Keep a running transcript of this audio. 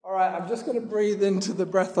I'm just going to breathe into the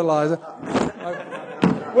breathalyzer.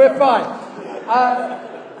 We're fine.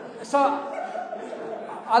 So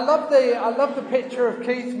I love the picture of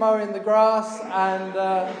Keith mowing the grass, and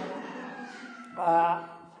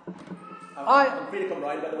I'm free to come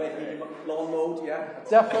round, by the way, if you need lawn mowed, yeah.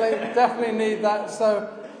 Definitely need that. So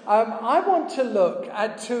I want to look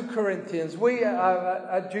at 2 Corinthians. We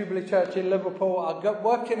at Jubilee Church in Liverpool are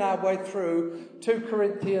working our way through 2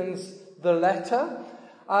 Corinthians, the letter.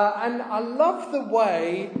 And I love the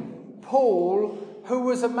way Paul, who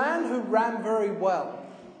was a man who ran very well,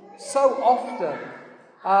 so often.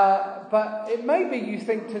 But it may be you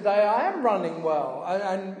think today, I am running well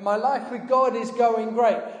and my life with God is going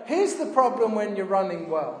great. Here's the problem when you're running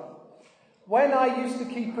well. When I used to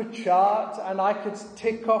keep a chart and I could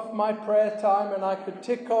tick off my prayer time and I could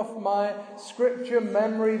tick off my scripture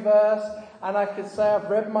memory verse and I could say I've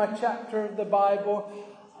read my chapter of the Bible,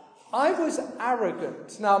 I was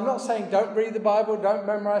arrogant. Now, I'm not saying don't read the Bible, don't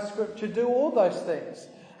memorize scripture, do all those things.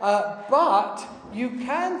 But you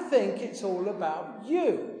can think it's all about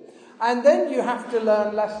you. And then you have to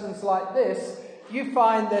learn lessons like this. You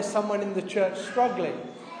find there's someone in the church struggling.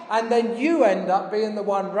 And then you end up being the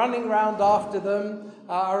one running around after them.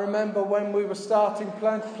 I remember when we were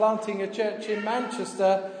planting a church in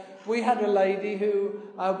Manchester, we had a lady who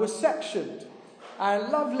was sectioned. A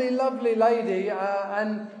lovely, lovely lady.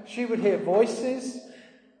 And she would hear voices.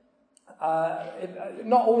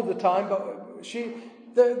 Not all the time, but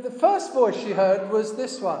the first voice she heard was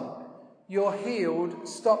this one. You're healed,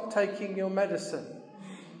 stop taking your medicine.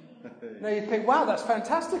 Now you think, wow, that's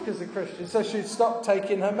fantastic as a Christian. So she'd stop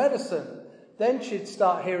taking her medicine. Then she'd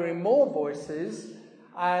start hearing more voices,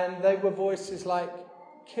 and they were voices like,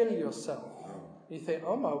 kill yourself. You think,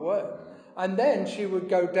 oh my word. And then she would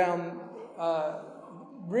go down,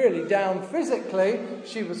 really down physically.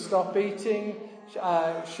 She would stop eating,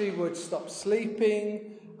 she would stop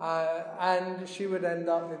sleeping, and she would end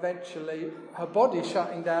up eventually, her body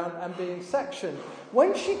shutting down and being sectioned.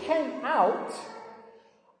 When she came out,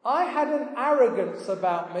 I had an arrogance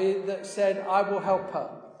about me that said, I will help her.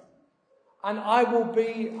 And I will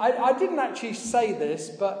be, I didn't actually say this,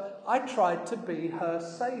 but I tried to be her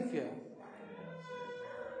saviour.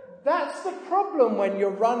 That's the problem when you're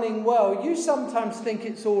running well. You sometimes think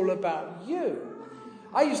it's all about you.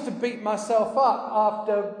 I used to beat myself up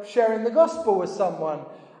after sharing the gospel with someone.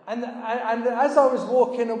 And as I was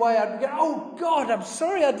walking away, I'd go, oh God, I'm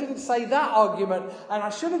sorry I didn't say that argument. And I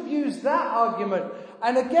should have used that argument.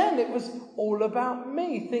 And again, it was all about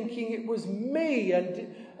me, thinking it was me.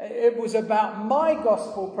 And it was about my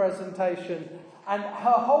gospel presentation. And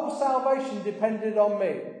her whole salvation depended on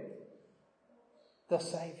me. The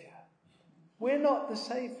Saviour. We're not the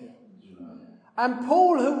Saviour. And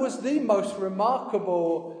Paul, who was the most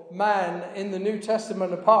remarkable man in the New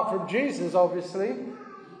Testament, apart from Jesus, obviously,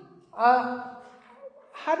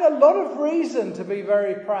 had a lot of reason to be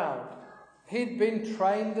very proud. He'd been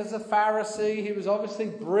trained as a Pharisee. He was obviously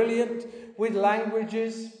brilliant with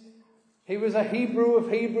languages. He was a Hebrew of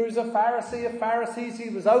Hebrews, a Pharisee of Pharisees. He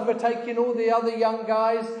was overtaking all the other young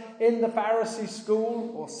guys in the Pharisee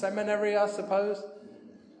school, or seminary, I suppose.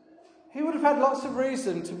 He would have had lots of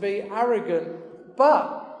reason to be arrogant.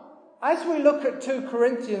 But as we look at 2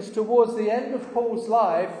 Corinthians towards the end of Paul's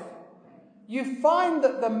life, you find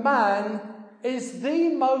that the man is the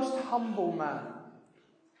most humble man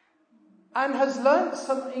and has learnt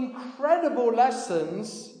some incredible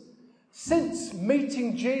lessons since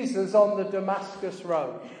meeting Jesus on the Damascus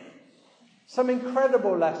Road. Some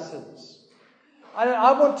incredible lessons. And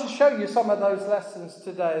I want to show you some of those lessons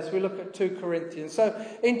today as we look at 2 Corinthians. So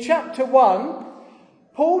in chapter 1,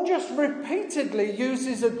 Paul just repeatedly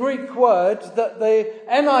uses a Greek word that the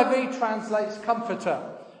NIV translates comforter.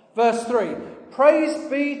 Verse 3, praise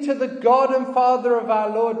be to the God and Father of our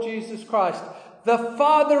Lord Jesus Christ, the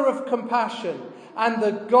Father of compassion and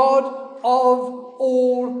the God of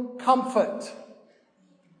all comfort.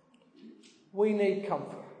 We need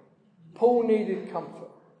comfort. Paul needed comfort.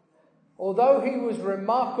 Although he was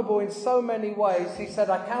remarkable in so many ways, he said,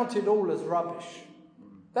 I count it all as rubbish.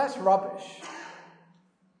 That's rubbish.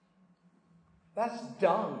 That's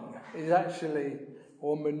dung, is actually,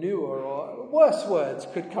 or manure, or worse words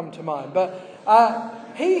could come to mind. But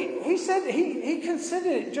he said he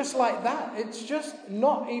considered it just like that. It's just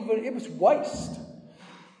not even, it was waste.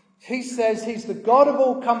 He says he's the God of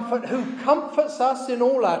all comfort who comforts us in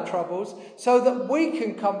all our troubles so that we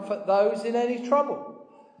can comfort those in any trouble.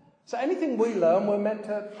 So anything we learn, we're meant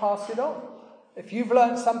to pass it on. If you've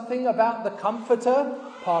learned something about the Comforter,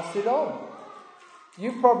 pass it on.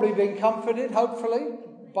 You've probably been comforted, hopefully,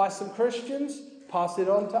 by some Christians. Pass it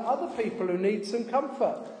on to other people who need some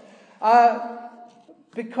comfort.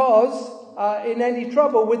 Because in any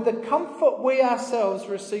trouble with the comfort we ourselves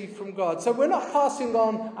receive from God. So we're not passing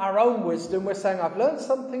on our own wisdom. We're saying, I've learned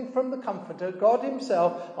something from the Comforter, God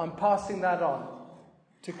himself. I'm passing that on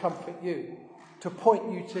to comfort you, to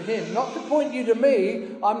point you to him. Not to point you to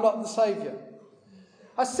me. I'm not the Saviour.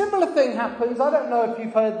 A similar thing happens. I don't know if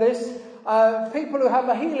you've heard this. People who have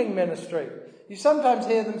a healing ministry. You sometimes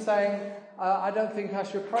hear them saying, I don't think I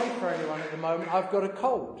should pray for anyone at the moment. I've got a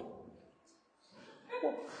cold.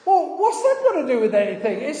 Well, what's that got to do with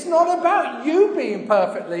anything? It's not about you being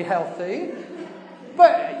perfectly healthy.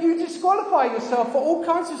 But you disqualify yourself for all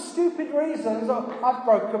kinds of stupid reasons. I've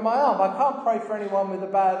broken my arm. I can't pray for anyone with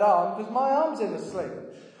a bad arm because my arm's in a sling.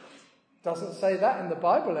 Doesn't say that in the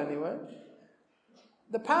Bible anyway.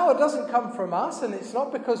 The power doesn't come from us, and it's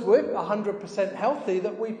not because we're 100% healthy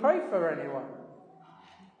that we pray for anyone.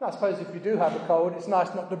 I suppose if you do have a cold, it's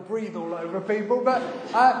nice not to breathe all over people, but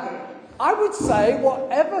I would say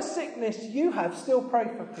whatever sickness you have, still pray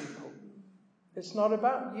for people. It's not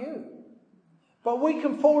about you. But we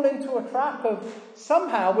can fall into a trap of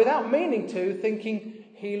somehow, without meaning to, thinking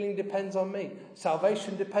healing depends on me.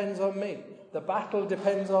 Salvation depends on me. The battle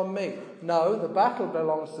depends on me. No, the battle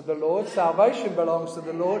belongs to the Lord. Salvation belongs to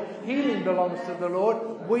the Lord. Healing belongs to the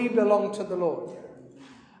Lord. We belong to the Lord.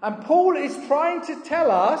 And Paul is trying to tell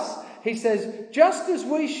us, he says, just as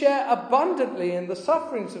we share abundantly in the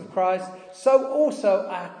sufferings of Christ, so also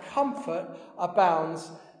our comfort abounds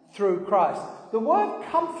through Christ. The word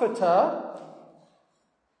comforter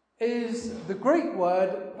is the Greek word,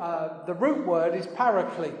 the root word is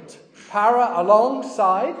paraclete. Para,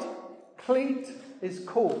 alongside, clete is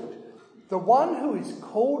called. The one who is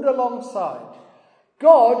called alongside.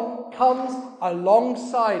 God comes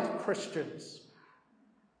alongside Christians.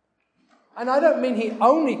 And I don't mean he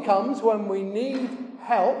only comes when we need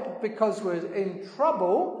help because we're in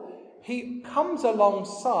trouble. He comes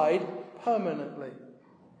alongside permanently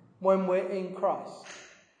when we're in Christ.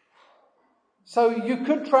 So you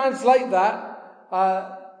could translate that,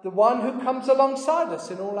 the one who comes alongside us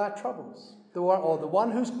in all our troubles. The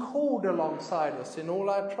one who's called alongside us in all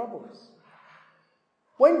our troubles.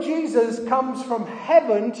 When Jesus comes from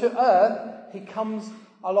heaven to earth, he comes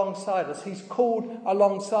alongside us. He's called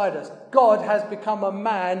alongside us. God has become a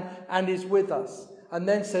man and is with us. And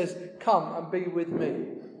then says, come and be with me.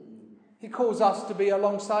 He calls us to be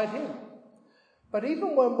alongside him. But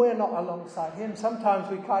even when we're not alongside him, sometimes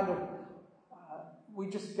we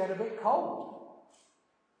just get a bit cold.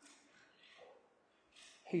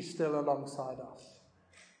 He's still alongside us.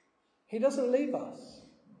 He doesn't leave us.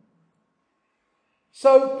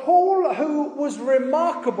 So Paul, who was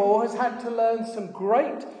remarkable, has had to learn some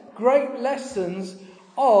great, great lessons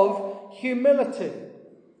of humility,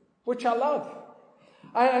 which I love.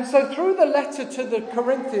 And so through the letter to the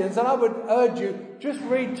Corinthians, and I would urge you, just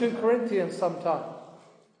read 2 Corinthians sometime.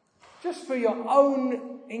 Just for your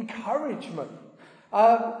own encouragement.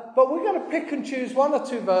 But we're going to pick and choose 1 or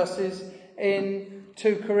 2 verses in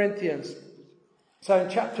 2 Corinthians. So in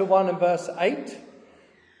chapter 1 and verse 8,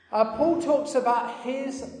 Paul talks about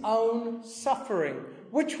his own suffering,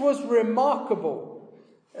 which was remarkable.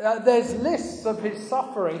 There's lists of his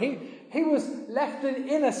suffering. He was left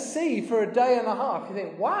in a sea for a day and a half. You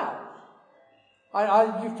think, wow.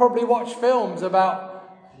 You've probably watched films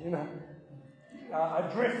about,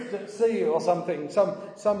 adrift at sea or something.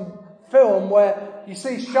 Some film where you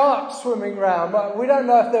see sharks swimming around. But we don't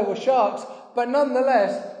know if there were sharks. But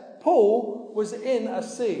nonetheless, Paul was in a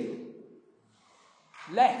sea.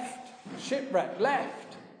 Shipwrecked,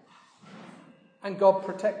 left. And God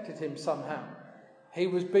protected him somehow. He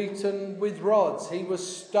was beaten with rods. He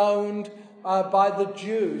was stoned by the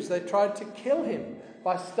Jews. They tried to kill him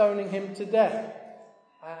by stoning him to death.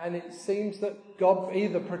 And it seems that God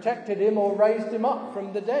either protected him or raised him up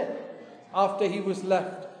from the dead after he was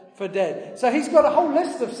left for dead. So he's got a whole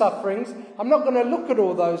list of sufferings. I'm not going to look at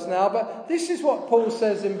all those now, but this is what Paul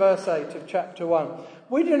says in verse 8 of chapter 1.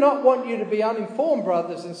 We do not want you to be uninformed,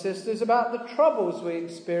 brothers and sisters, about the troubles we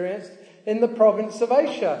experienced in the province of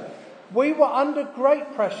Asia. We were under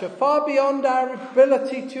great pressure, far beyond our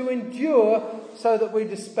ability to endure, so that we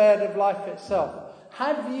despaired of life itself.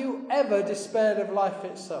 Have you ever despaired of life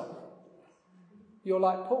itself? You're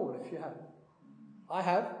like Paul if you have. I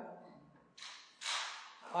have.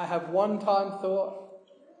 I have one time thought,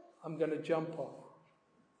 I'm going to jump off.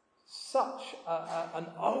 Such an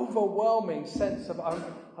overwhelming sense of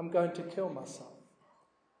I'm going to kill myself.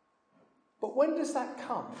 But when does that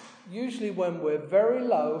come? Usually when we're very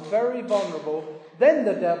low, very vulnerable, then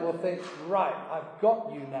the devil thinks, right, I've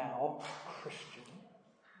got you now, Christian.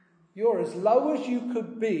 You're as low as you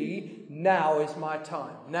could be. Now is my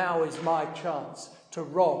time. Now is my chance to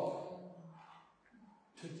rob,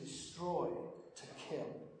 to destroy, to kill.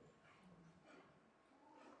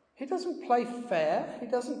 He doesn't play fair. He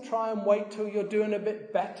doesn't try and wait till you're doing a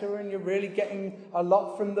bit better and you're really getting a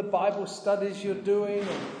lot from the Bible studies you're doing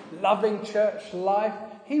and loving church life.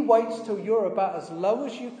 He waits till you're about as low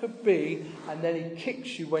as you could be, and then he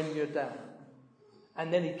kicks you when you're down.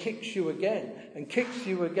 And then he kicks you again and kicks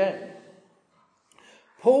you again.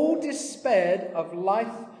 Paul despaired of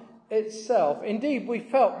life itself. Indeed, we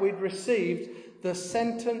felt we'd received the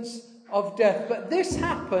sentence of death. But this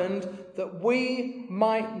happened that we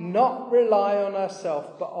might not rely on ourselves,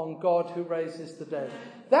 but on God who raises the dead.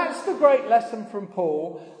 That's the great lesson from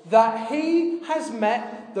Paul, that he has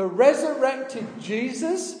met the resurrected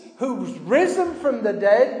Jesus who's risen from the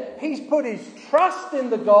dead. He's put his trust in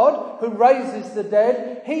the God who raises the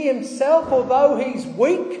dead. He himself, although he's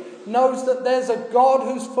weak, knows that there's a God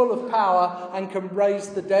who's full of power and can raise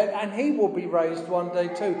the dead, and he will be raised one day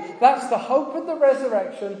too. That's the hope of the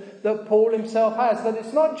resurrection that Paul himself has. That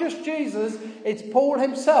it's not just Jesus, it's Paul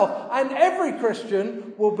himself. And every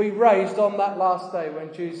Christian will be raised on that last day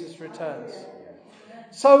when Jesus returns.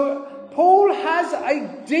 So Paul has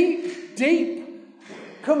a deep, deep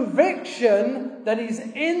conviction that he's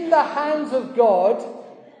in the hands of God,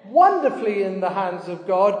 wonderfully in the hands of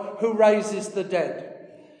God, who raises the dead.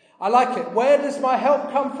 I like it. Where does my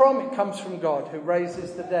help come from? It comes from God who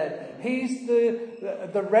raises the dead. He's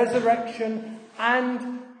the resurrection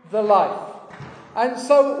and the life. And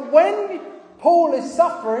so when Paul is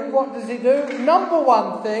suffering, what does he do? Number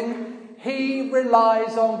one thing, he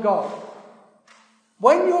relies on God.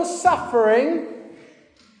 When you're suffering,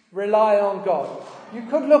 rely on God. You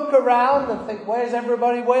could look around and think, where's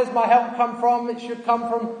everybody? Where's my help come from? It should come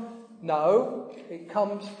from... No, it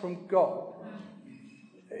comes from God.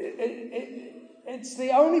 It's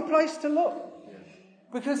the only place to look.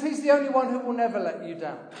 Because he's the only one who will never let you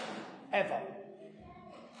down. Ever.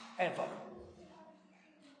 Ever.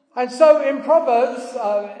 And so in Proverbs,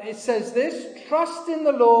 it says this: trust in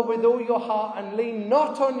the Lord with all your heart and lean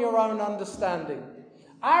not on your own understanding.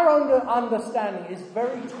 Our own understanding is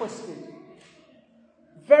very twisted.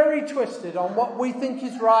 Very twisted on what we think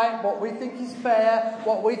is right, what we think is fair,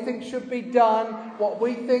 what we think should be done, what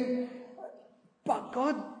we think... But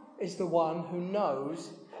God is the one who knows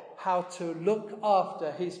how to look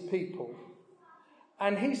after his people.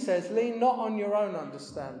 And he says, lean not on your own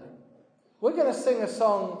understanding. We're going to sing a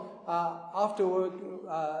song after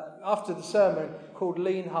the sermon called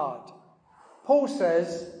Lean Hard. Paul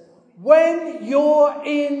says, when you're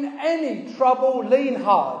in any trouble, lean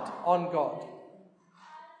hard on God.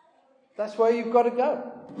 That's where you've got to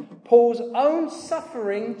go. Paul's own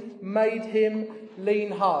suffering made him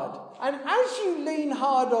lean hard. And as you lean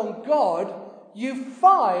hard on God, you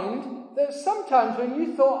find that sometimes when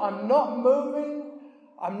you thought, I'm not moving,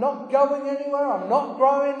 I'm not going anywhere, I'm not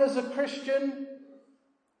growing as a Christian,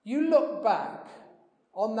 you look back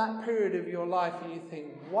on that period of your life and you think,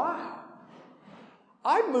 wow,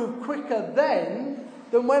 I moved quicker then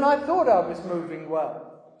than when I thought I was moving well.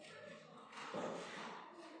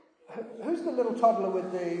 Who's the little toddler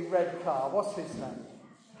with the red car? What's his name?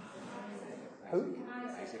 Who?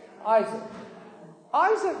 Isaac.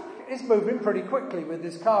 Isaac is moving pretty quickly with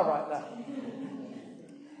his car right now.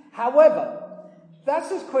 However,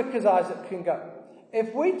 that's as quick as Isaac can go.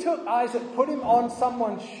 If we took Isaac, put him on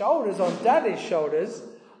someone's shoulders, on Daddy's shoulders,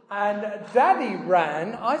 and Daddy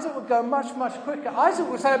ran, Isaac would go much, much quicker. Isaac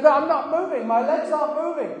would say, but I'm not moving, my legs aren't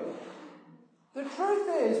moving. The truth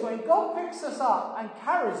is, when God picks us up and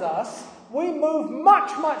carries us, we move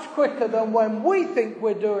much, much quicker than when we think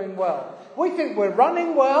we're doing well. We think we're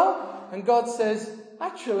running well, and God says,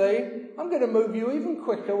 actually, I'm going to move you even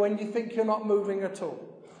quicker when you think you're not moving at all.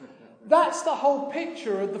 That's the whole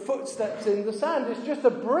picture of the footsteps in the sand. It's just a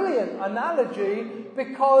brilliant analogy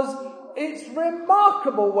because it's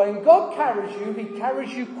remarkable when God carries you, he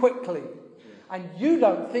carries you quickly. And you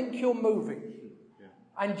don't think you're moving.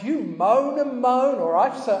 And you moan and moan, or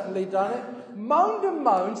I've certainly done it, moaned and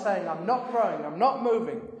moaned saying, I'm not growing, I'm not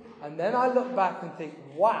moving. And then I look back and think,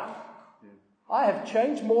 wow, I have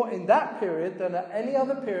changed more in that period than at any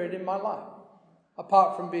other period in my life,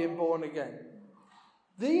 apart from being born again.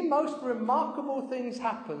 The most remarkable things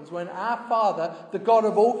happens when our Father, the God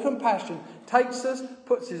of all compassion, takes us,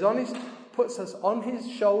 puts us on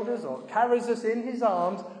his shoulders or carries us in his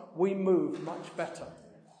arms. We move much better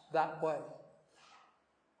that way.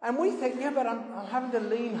 And we think, yeah, but I'm having to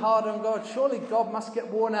lean hard on God. Surely God must get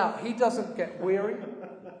worn out. He doesn't get weary.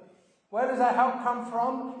 Where does our help come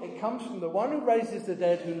from? It comes from the one who raises the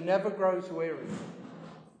dead, who never grows weary.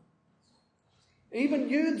 Even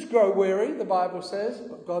youths grow weary, the Bible says,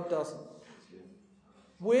 but God doesn't.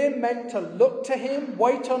 We're meant to look to him,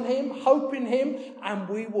 wait on him, hope in him, and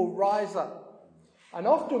we will rise up. And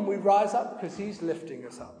often we rise up because he's lifting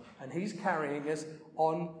us up and he's carrying us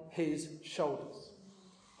on his shoulders.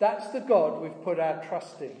 That's the God we've put our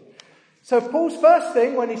trust in. So Paul's first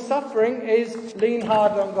thing when he's suffering is lean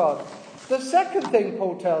hard on God. The second thing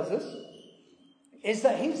Paul tells us is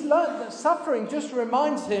that he's learned that suffering just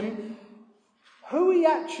reminds him who he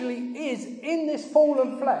actually is in this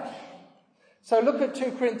fallen flesh. So look at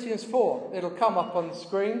 2 Corinthians 4. It'll come up on the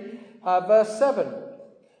screen. Verse 7.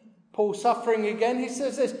 Paul suffering again. He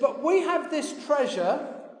says this, but we have this treasure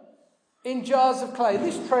in jars of clay.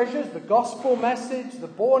 This treasure is the gospel message, the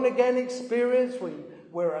born-again experience.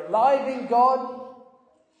 We're alive in God.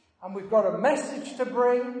 And we've got a message to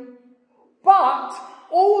bring. But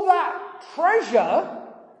all that treasure,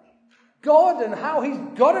 God and how he's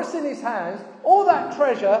got us in his hands, all that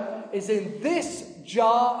treasure is in this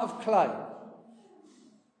jar of clay.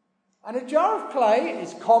 And a jar of clay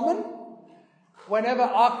is common. Whenever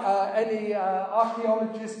any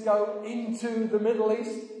archaeologists go into the Middle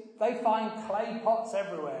East, they find clay pots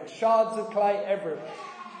everywhere, shards of clay everywhere.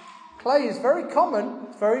 Clay is very common,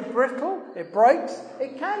 it's very brittle, it breaks.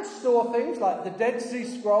 It can store things like the Dead Sea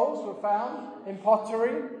Scrolls were found in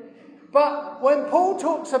pottery. But when Paul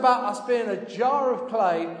talks about us being a jar of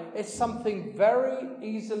clay, it's something very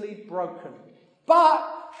easily broken.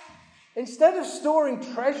 But instead of storing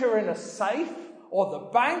treasure in a safe or the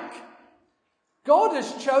bank, God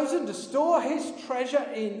has chosen to store his treasure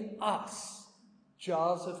in us,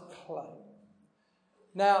 jars of clay.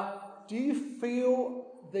 Now, do you feel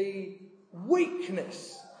the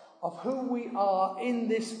weakness of who we are in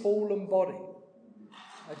this fallen body?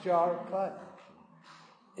 A jar of clay.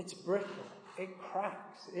 It's brittle, it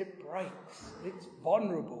cracks, it breaks, it's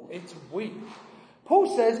vulnerable, it's weak.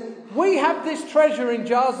 Paul says, we have this treasure in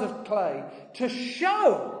jars of clay to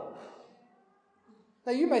show.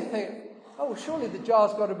 Now you may think, oh, surely the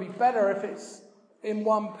jar's got to be better if it's in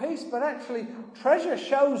one piece. But actually, treasure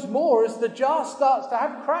shows more as the jar starts to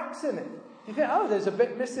have cracks in it. You think, oh, there's a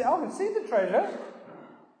bit missing. Oh, I can see the treasure.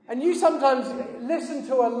 And you sometimes listen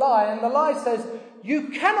to a lie, and the lie says, you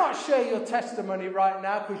cannot share your testimony right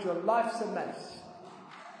now because your life's a mess.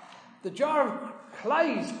 The jar of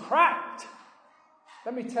clay's cracked.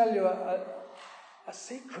 Let me tell you a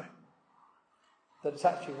secret that's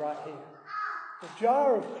actually right here. The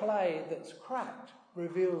jar of clay that's cracked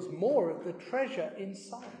reveals more of the treasure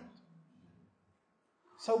inside.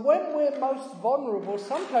 So when we're most vulnerable,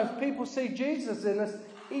 sometimes people see Jesus in us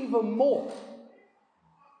even more.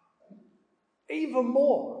 Even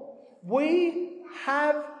more. We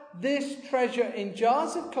have this treasure in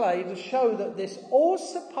jars of clay to show that this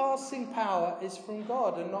all-surpassing power is from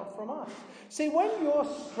God and not from us. See, when you're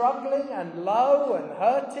struggling and low and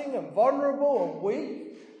hurting and vulnerable and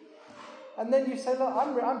weak, and then you say, look,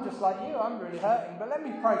 I'm just like you, I'm really hurting, but let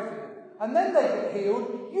me pray for you. And then they get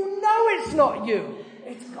healed. You know it's not you.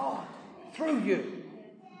 It's God through you.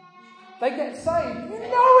 They get saved. You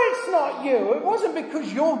know it's not you. It wasn't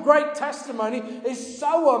because your great testimony is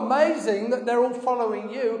so amazing that they're all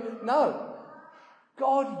following you. No.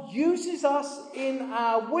 God uses us in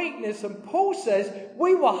our weakness. And Paul says,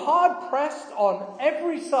 we were hard pressed on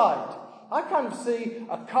every side. I kind of see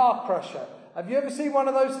a car crusher. Have you ever seen one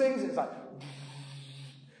of those things? It's like...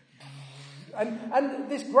 And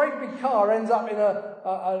this great big car ends up in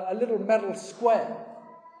a little metal square.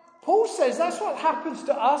 Paul says that's what happens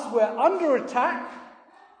to us. We're under attack.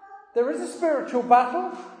 There is a spiritual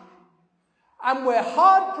battle. And we're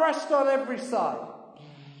hard pressed on every side.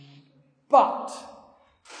 But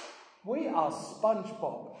we are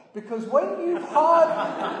SpongeBob. Because when you hard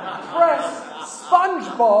press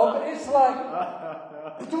SpongeBob, it's like,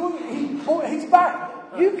 he's back.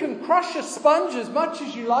 You can crush a sponge as much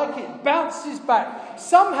as you like, it bounces back.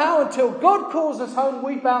 Somehow, until God calls us home,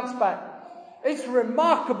 we bounce back. It's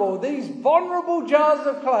remarkable. These vulnerable jars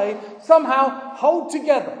of clay somehow hold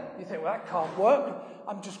together. You think, well, that can't work.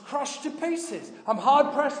 I'm just crushed to pieces. I'm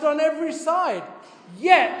hard pressed on every side.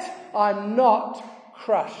 Yet, I'm not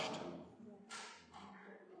crushed.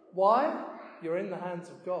 Why? You're in the hands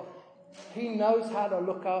of God. He knows how to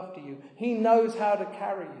look after you. He knows how to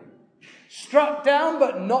carry you. Struck down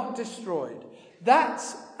but not destroyed.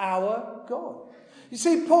 That's our God. You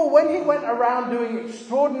see, Paul, when he went around doing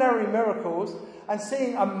extraordinary miracles and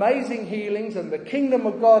seeing amazing healings and the kingdom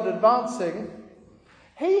of God advancing,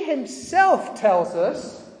 he himself tells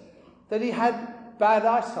us that he had bad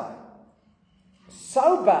eyesight.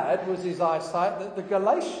 So bad was his eyesight that the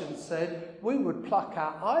Galatians said we would pluck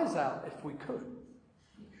our eyes out if we could.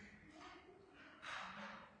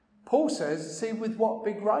 Paul says, see with what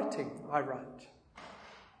big writing I write.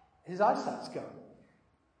 His eyesight's going.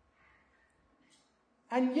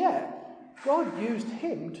 And yet, God used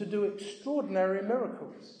him to do extraordinary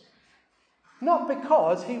miracles. Not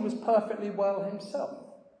because he was perfectly well himself.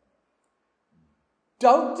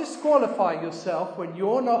 Don't disqualify yourself when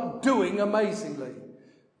you're not doing amazingly.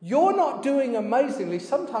 You're not doing amazingly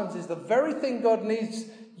sometimes is the very thing God needs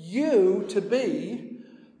you to be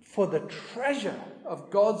for the treasure of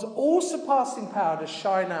God's all-surpassing power to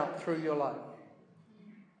shine out through your life.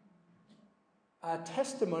 Our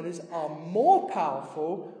testimonies are more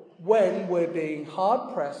powerful when we're being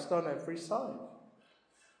hard-pressed on every side.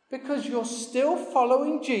 Because you're still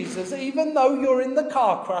following Jesus, even though you're in the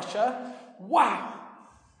car crusher. Wow!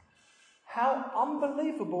 How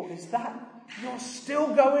unbelievable is that? You're still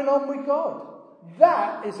going on with God.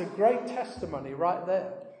 That is a great testimony right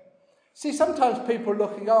there. See, sometimes people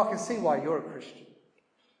look and go, I can see why you're a Christian.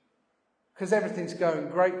 Because everything's going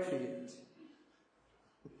great for you.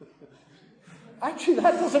 Actually,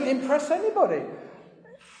 that doesn't impress anybody.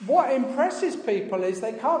 What impresses people is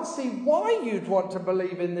they can't see why you'd want to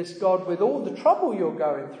believe in this God with all the trouble you're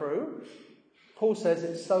going through. Paul says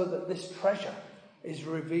it's so that this treasure is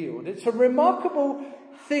revealed. It's a remarkable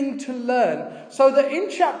thing to learn. So that in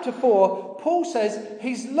chapter 4, Paul says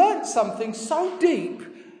he's learnt something so deep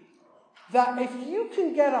that if you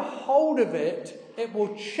can get a hold of it, it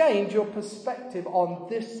will change your perspective on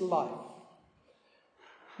this life.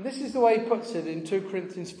 And this is the way he puts it in 2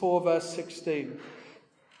 Corinthians 4 verse 16.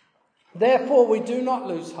 Therefore we do not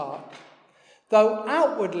lose heart, though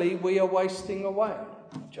outwardly we are wasting away,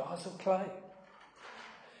 jars of clay.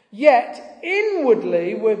 Yet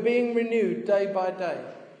inwardly we're being renewed day by day.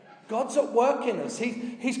 God's at work in us.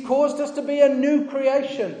 He's caused us to be a new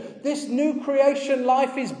creation. This new creation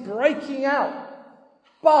life is breaking out.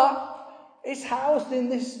 But it's housed in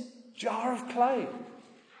this jar of clay.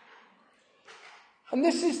 And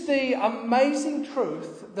this is the amazing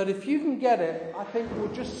truth that if you can get it, I think will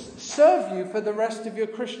just serve you for the rest of your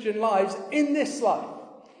Christian lives in this life.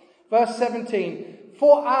 Verse 17.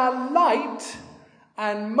 For our light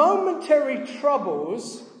and momentary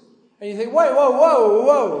troubles. And you think, wait,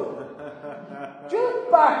 whoa.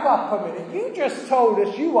 Just back up a minute. You just told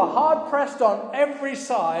us you were hard pressed on every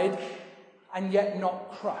side and yet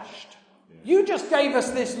not crushed. You just gave us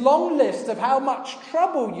this long list of how much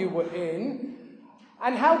trouble you were in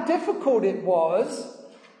and how difficult it was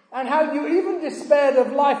and how you even despaired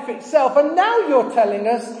of life itself. And now you're telling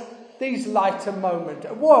us these lighter moments.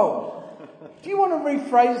 Whoa. Do you want to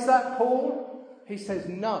rephrase that, Paul? He says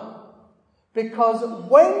no. Because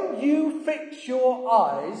when you fix your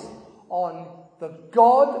eyes on the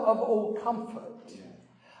God of all comfort,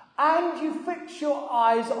 and you fix your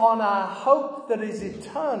eyes on our hope that is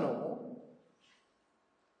eternal,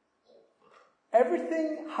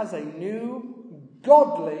 everything has a new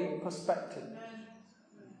godly perspective.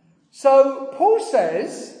 So Paul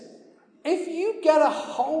says, if you get a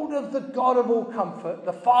hold of the God of all comfort,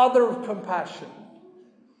 the Father of compassion,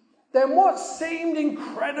 then what seemed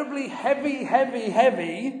incredibly heavy,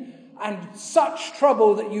 and such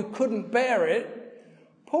trouble that you couldn't bear it,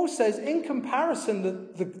 Paul says, in comparison,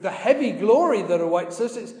 the heavy glory that awaits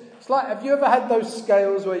us, it's like, have you ever had those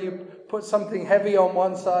scales where you put something heavy on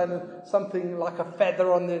one side and something like a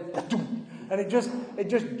feather on the, and it just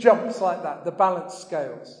jumps like that, the balance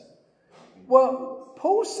scales. Well,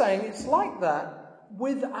 Paul's saying it's like that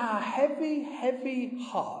with our heavy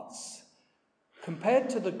hearts. Compared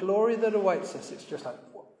to the glory that awaits us, it's just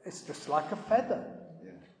like a feather.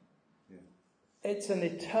 It's an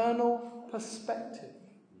eternal perspective.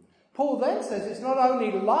 Paul then says it's not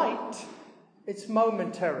only light, it's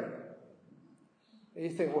momentary. You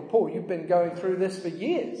think, well, Paul, you've been going through this for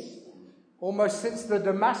years. Almost since the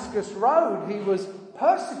Damascus Road, he was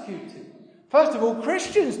persecuted. First of all,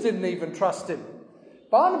 Christians didn't even trust him.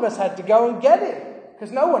 Barnabas had to go and get him.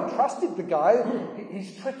 Because no one trusted the guy.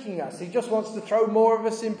 He's tricking us. He just wants to throw more of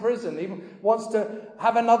us in prison. He wants to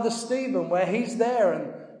have another Stephen where he's there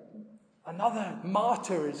and another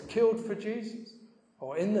martyr is killed for Jesus.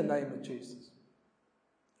 Or in the name of Jesus.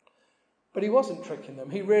 But he wasn't tricking them.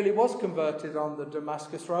 He really was converted on the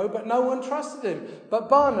Damascus Road, but no one trusted him. But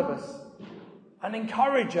Barnabas, an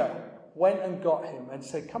encourager, went and got him and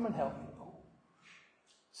said, come and help me.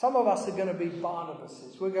 Some of us are going to be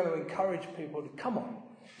Barnabases. We're going to encourage people to come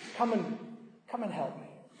and help me.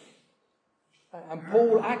 And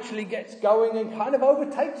Paul actually gets going and kind of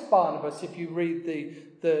overtakes Barnabas if you read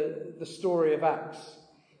the story of Acts.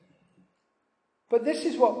 But this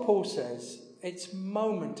is what Paul says. It's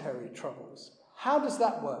momentary troubles. How does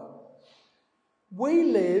that work? We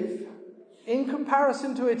live in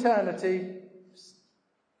comparison to eternity,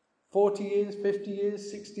 40 years, 50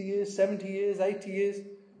 years, 60 years, 70 years, 80 years,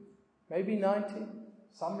 maybe 90.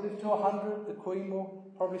 Some live to 100. The Queen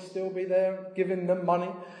will probably still be there, giving them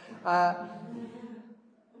money. But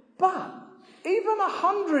even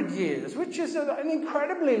 100 years, which is an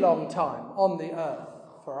incredibly long time on the earth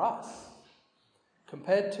for us,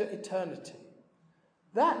 compared to eternity,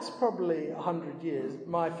 that's probably 100 years.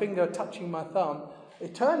 My finger touching my thumb.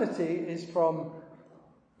 Eternity is from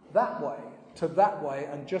that way to that way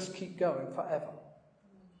and just keep going forever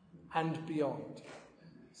and beyond.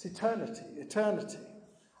 It's eternity, eternity.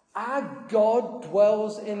 Our God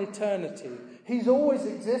dwells in eternity. He's always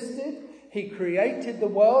existed. He created the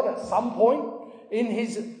world at some point in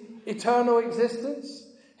his eternal existence.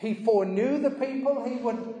 He foreknew the people he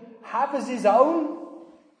would have as his own.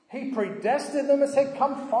 He predestined them and said,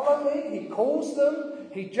 come follow me. He calls them.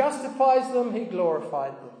 He justifies them. He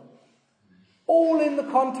glorified them. All in the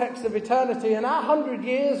context of eternity. And our 100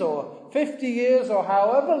 years or 50 years or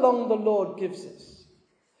however long the Lord gives us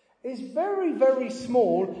is very, very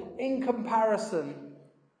small in comparison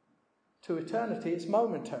to eternity. It's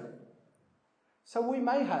momentary. So we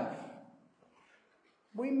may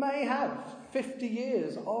have 50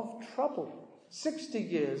 years of trouble, 60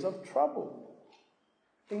 years of trouble.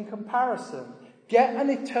 In comparison, get an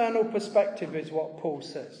eternal perspective is what Paul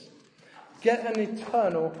says. Get an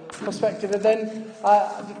eternal perspective. And then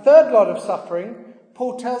the third lot of suffering,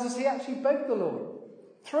 Paul tells us he actually begged the Lord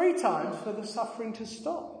 3 times for the suffering to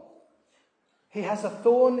stop. He has a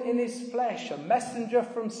thorn in his flesh, a messenger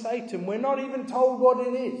from Satan. We're not even told what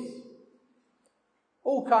it is.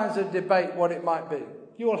 All kinds of debate what it might be.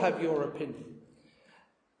 You all have your opinion.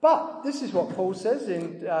 But this is what Paul says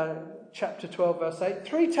in chapter 12, verse 8.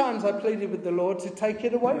 3 times I pleaded with the Lord to take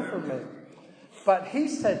it away from me. But he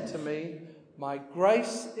said to me, my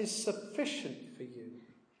grace is sufficient for you.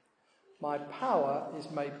 My power is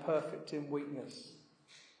made perfect in weakness.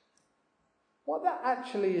 What that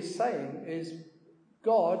actually is saying is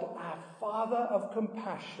God, our Father of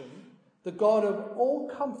compassion, the God of all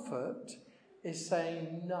comfort, is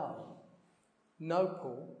saying, no,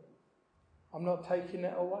 Paul, I'm not taking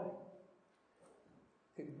it away.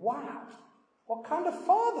 Wow, what kind of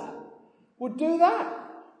father would do that?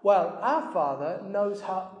 Well, our Father knows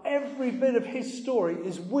how every bit of his story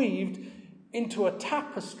is weaved into a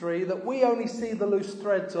tapestry that we only see the loose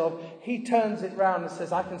threads of. He turns it round and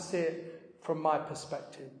says, I can see it from my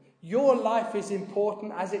perspective. Your life is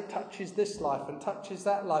important as it touches this life and touches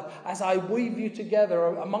that life, as I weave you together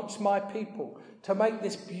amongst my people to make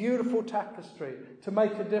this beautiful tapestry, to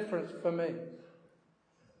make a difference for me.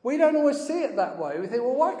 We don't always see it that way. We think,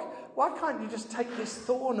 well, why can't you just take this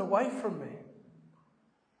thorn away from me?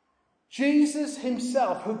 Jesus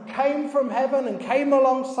himself, who came from heaven and came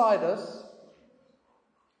alongside us,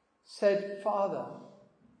 said, Father,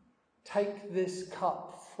 take this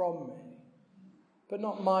cup from me. But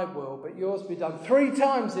not my will, but yours be done. 3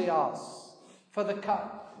 times he asks for the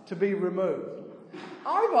cup to be removed.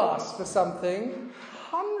 I've asked for something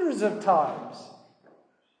hundreds of times,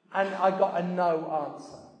 and I got a no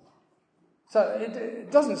answer. So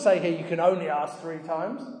it doesn't say here you can only ask 3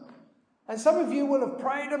 times. And some of you will have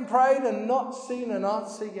prayed and not seen an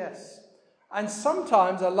answer yes. And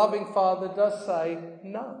sometimes a loving Father does say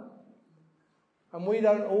no. And we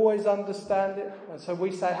don't always understand it. And so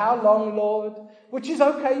we say, how long, Lord? Which is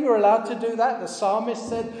okay, you're allowed to do that. The psalmist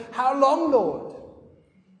said, how long, Lord?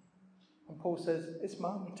 And Paul says, it's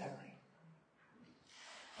momentary.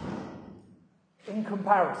 In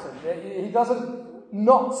comparison. He doesn't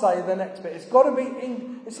not say the next bit. It's got to be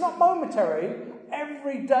it's not momentary.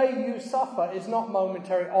 Every day you suffer is not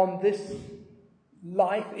momentary on this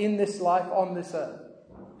life, in this life, on this earth.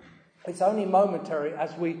 It's only momentary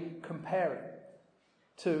as we compare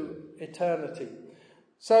it to eternity.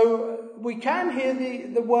 So we can hear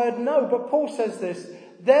the word no, but Paul says this.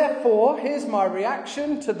 Therefore, here's my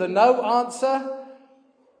reaction to the no answer.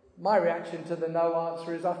 My reaction to the no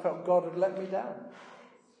answer is I felt God had let me down.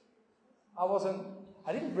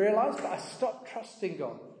 I didn't realise that I stopped trusting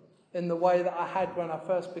God in the way that I had when I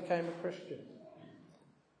first became a Christian.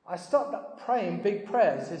 I stopped praying big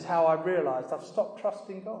prayers is how I realised I've stopped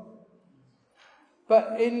trusting God.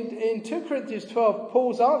 But in 2 Corinthians 12,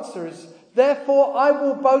 Paul's answer is, therefore I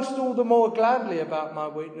will boast all the more gladly about my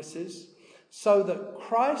weaknesses, so that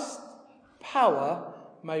Christ's power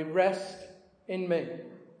may rest in me.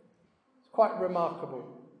 It's quite remarkable.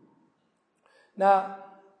 Now,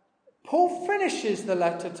 Paul finishes the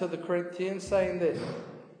letter to the Corinthians saying this.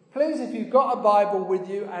 Please, if you've got a Bible with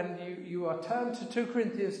you and you are turned to 2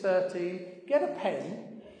 Corinthians 13, get a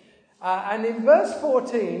pen. And in verse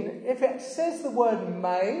 14, if it says the word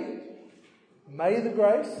may the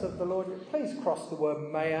grace of the Lord, please cross the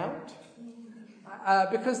word may out.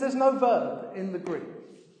 Because there's no verb in the Greek.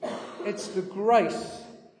 It's the grace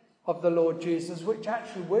of the Lord Jesus, which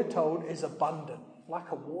actually we're told is abundant,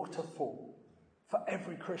 like a waterfall for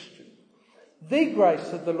every Christian. The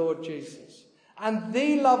grace of the Lord Jesus and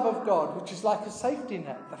the love of God, which is like a safety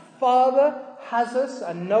net. The Father has us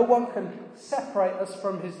and no one can separate us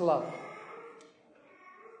from his love.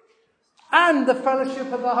 And the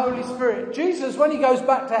fellowship of the Holy Spirit. Jesus, when he goes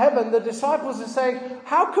back to heaven, the disciples are saying,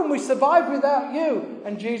 how can we survive without you?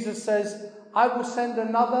 And Jesus says, I will send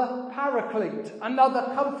another paraclete,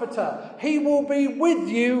 another comforter. He will be with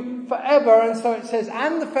you forever. And so it says,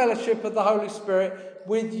 and the fellowship of the Holy Spirit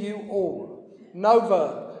with you all. No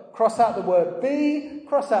verb. Cross out the word be,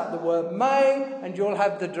 cross out the word may, and you'll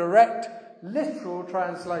have the direct, literal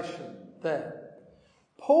translation there.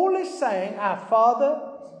 Paul is saying our Father,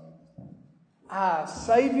 our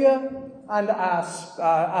Saviour, and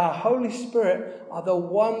our Holy Spirit are the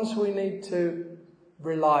ones we need to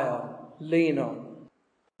rely on, lean on.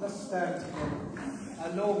 Let's stand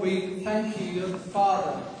together. Lord, we thank you, you're the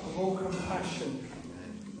Father of all compassion.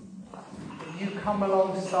 You come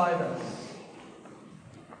alongside us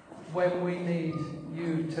when we need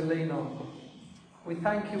you to lean on. We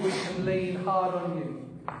thank you we can lean hard on you.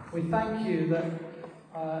 We thank you that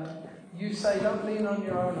you say don't lean on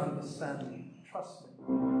your own understanding. Trust me.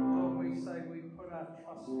 Lord, we say we put our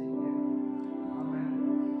trust in you.